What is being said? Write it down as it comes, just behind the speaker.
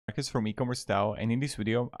Marcus from e-commerce style, and in this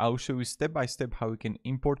video I'll show you step by step how you can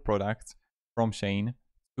import products from Shein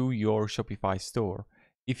to your Shopify store.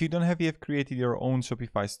 If you don't have yet created your own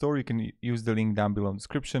Shopify store, you can use the link down below in the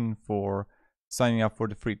description for signing up for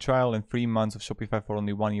the free trial and 3 months of Shopify for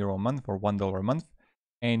only €1 a month or $1 a month,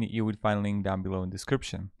 and you would find a link down below in the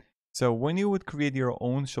description. So when you would create your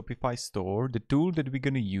own Shopify store, the tool that we're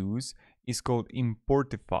going to use is called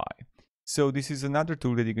Importify. So this is another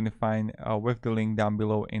tool that you're going to find with the link down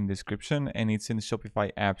below in the description, and it's in the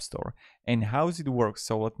Shopify App Store. And how does it work?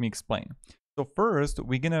 So let me explain. So first,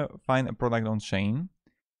 we're going to find a product on Shein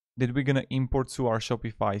that we're going to import to our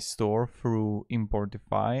Shopify store through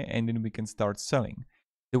Importify, and then we can start selling.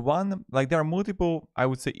 There are multiple, I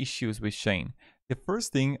would say, issues with Shein. The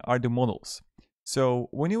first thing are the models. So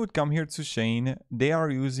when you would come here to Shein, they are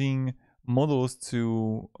using models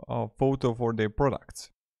to photo for their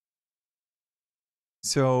products.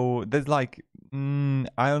 So that's like,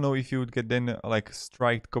 I don't know if you would get then like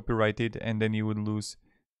strike copyrighted, and then you would lose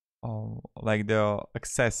like the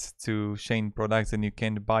access to Shein products and you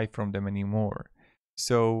can't buy from them anymore.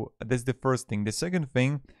 So that's the first thing. The second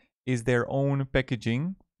thing is their own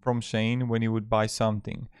packaging from Shein when you would buy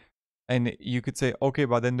something. And you could say, okay,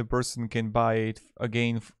 but then the person can buy it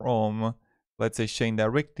again from, let's say, Shein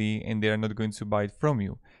directly, and they're not going to buy it from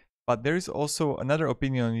you. But there is also another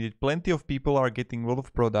opinion on it. Plenty of people are getting a lot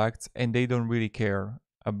of products and they don't really care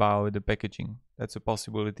about the packaging. That's a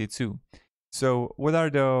possibility too. So what are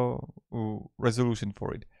the resolution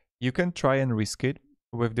for it? You can try and risk it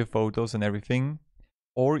with the photos and everything,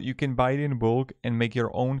 or you can buy it in bulk and make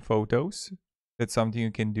your own photos. That's something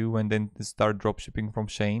you can do, and then start dropshipping from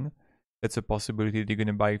Shein. That's a possibility that you're going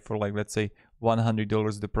to buy for, like, let's say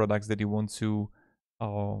 $100 the products that you want to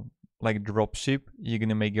like dropship. You're going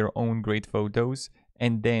to make your own great photos,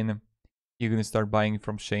 and then you're going to start buying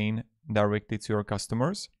from Shein directly to your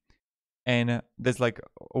customers. And that's like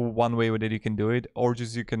one way that you can do it. Or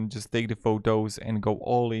just you can just take the photos and go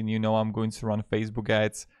all in, I'm going to run Facebook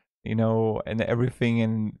ads, and everything,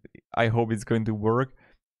 and I hope it's going to work.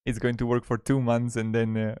 It's going to work for 2 months, and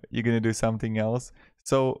then you're going to do something else.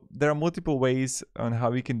 So there are multiple ways on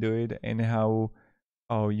how you can do it, and how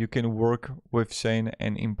you can work with Shein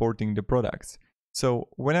and importing the products. So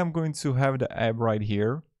when I'm going to have the app right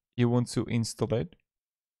here, you want to install it.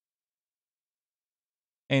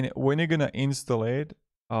 And when you're going to install it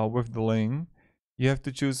with the link, you have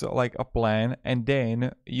to choose like a plan, and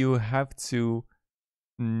then you have to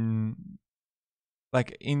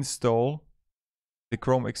like install the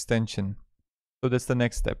Chrome extension. So that's the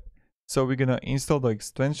next step. So we're going to install the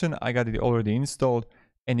extension. I got it already installed,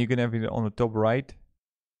 and you're going to have it on the top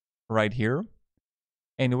right here.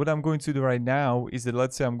 And what I'm going to do right now is that,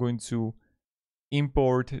 let's say I'm going to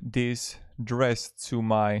import this dress to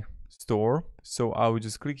my store. So I will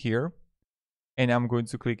just click here, and I'm going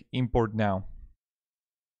to click import now.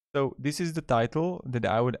 So this is the title that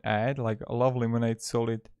I would add, like a love lemonade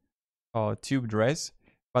solid tube dress.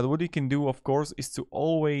 But what you can do, of course, is to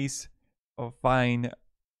always find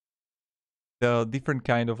the different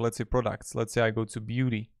kind of, let's say, products. Let's say I go to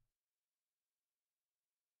beauty,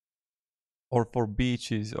 or for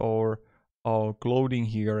beaches, or clothing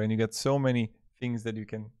here, and you get so many things that you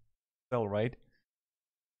can sell, right?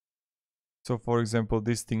 So for example,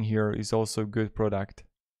 this thing here is also a good product.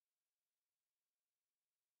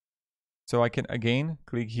 So I can again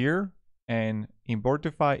click here and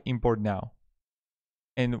Importify, import now.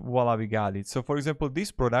 And voila, we got it. So for example,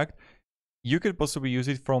 this product, you could possibly use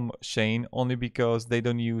it from Shein only because they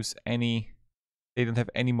don't have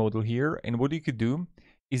any model here. And what you could do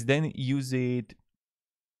is then use it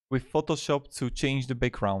with Photoshop to change the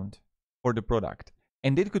background for the product.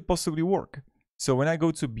 And that could possibly work. So when I go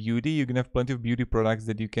to beauty, you can have plenty of beauty products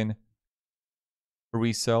that you can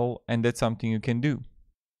resell, and that's something you can do,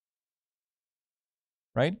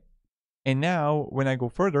 right? And now when I go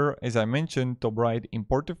further, as I mentioned, top right,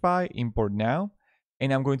 Importify, import now,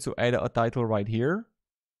 and I'm going to add a title right here,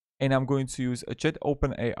 and I'm going to use a chat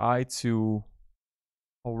OpenAI to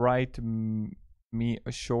write me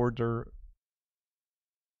a shorter,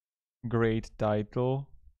 great title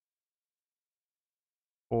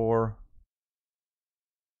for,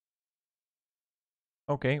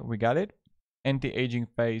 okay, we got it, anti-aging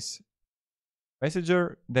face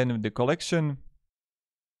messenger, then the collection.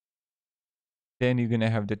 Then you're gonna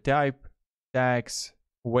have the type, tags,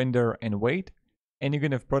 vendor, and weight. And you're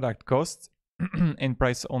gonna have product cost and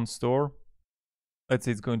price on store. Let's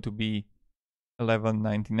say it's going to be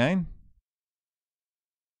 $11.99.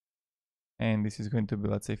 And this is going to be,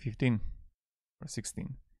 let's say, 15 or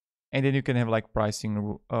 16. And then you can have like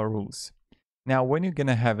pricing rules. Now, when you're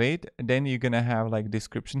gonna have it, then you're gonna have like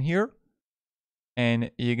description here,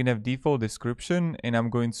 and you're gonna have default description, and I'm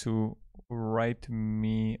going to write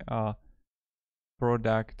me a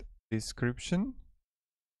product description.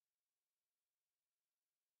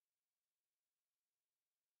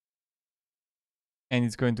 And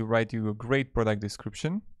it's going to write you a great product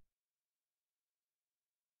description.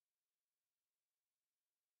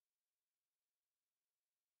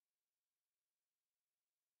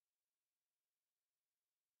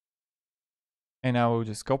 And I will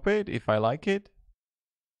just copy it if I like it.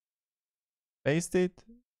 Paste it.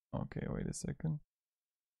 Okay, wait a second.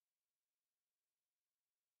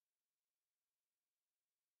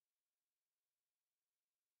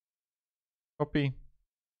 Copy.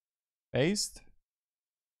 Paste.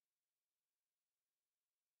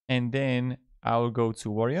 And then I will go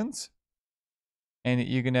to variants. And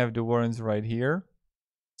you can have the variants right here.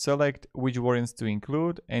 Select which variants to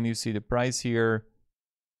include. And you see the price here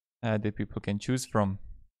that people can choose from.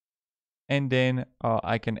 And then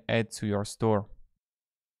I can add to your store.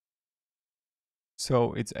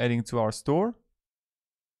 So it's adding to our store.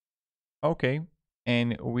 Okay.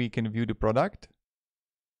 And we can view the product.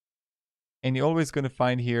 And you're always going to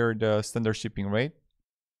find here the standard shipping rate.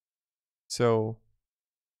 So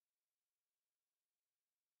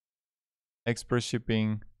express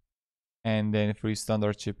shipping and then free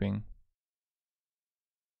standard shipping.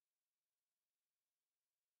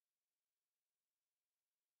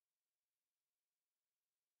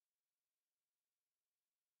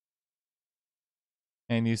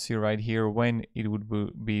 And you see right here when it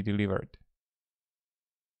would be delivered.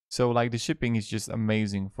 So like the shipping is just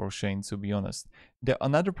amazing for Shein, to be honest.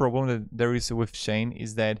 Another problem that there is with Shein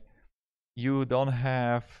is that you don't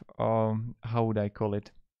have, how would I call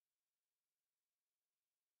it?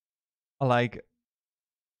 Like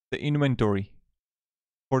the inventory.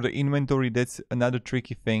 For the inventory, that's another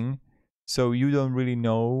tricky thing. So you don't really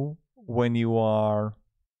know when you are,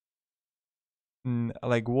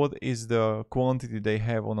 like what is the quantity they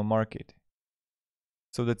have on the market.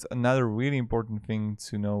 So that's another really important thing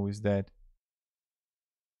to know, is that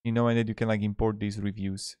and that you can like import these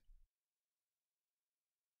reviews,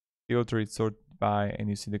 filter it, sort by, and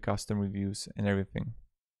you see the custom reviews and everything.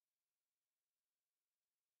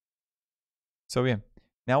 So yeah,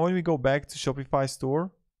 now when we go back to Shopify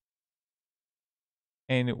store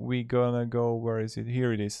and we gonna go, where is it?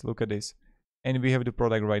 Here it is. Look at this. And we have the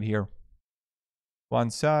product right here. One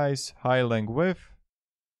size, high length, width,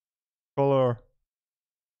 color,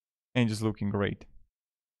 and just looking great.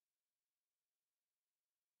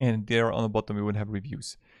 And there on the bottom we would have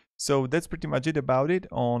reviews. So that's pretty much it about it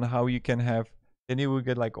on how you can have, then you will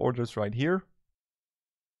get like orders right here.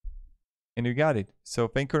 And you got it. So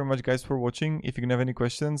thank you very much guys for watching. If you can have any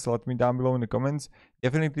questions, let me down below in the comments.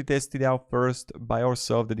 Definitely test it out first by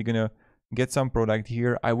yourself, that you're gonna get some product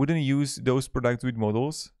here. I wouldn't use those products with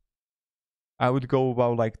models. I would go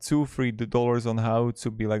about like $2-3 on how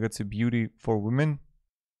to be like, it's a beauty for women.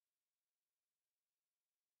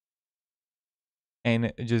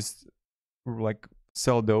 And just like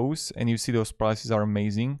sell those, and you see those prices are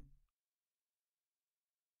amazing.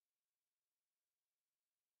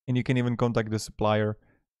 And you can even contact the supplier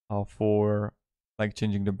for like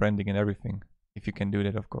changing the branding and everything, if you can do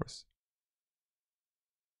that, of course.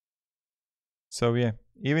 So yeah,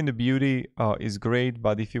 even the beauty is great,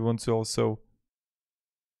 but if you want to also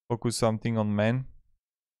focus something on men,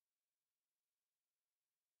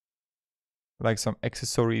 like some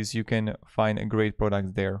accessories, you can find a great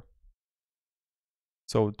product there.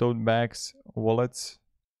 So tote bags, wallets.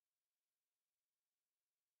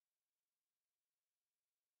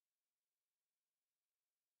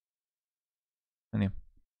 And yeah,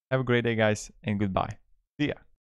 have a great day guys, and goodbye. See ya.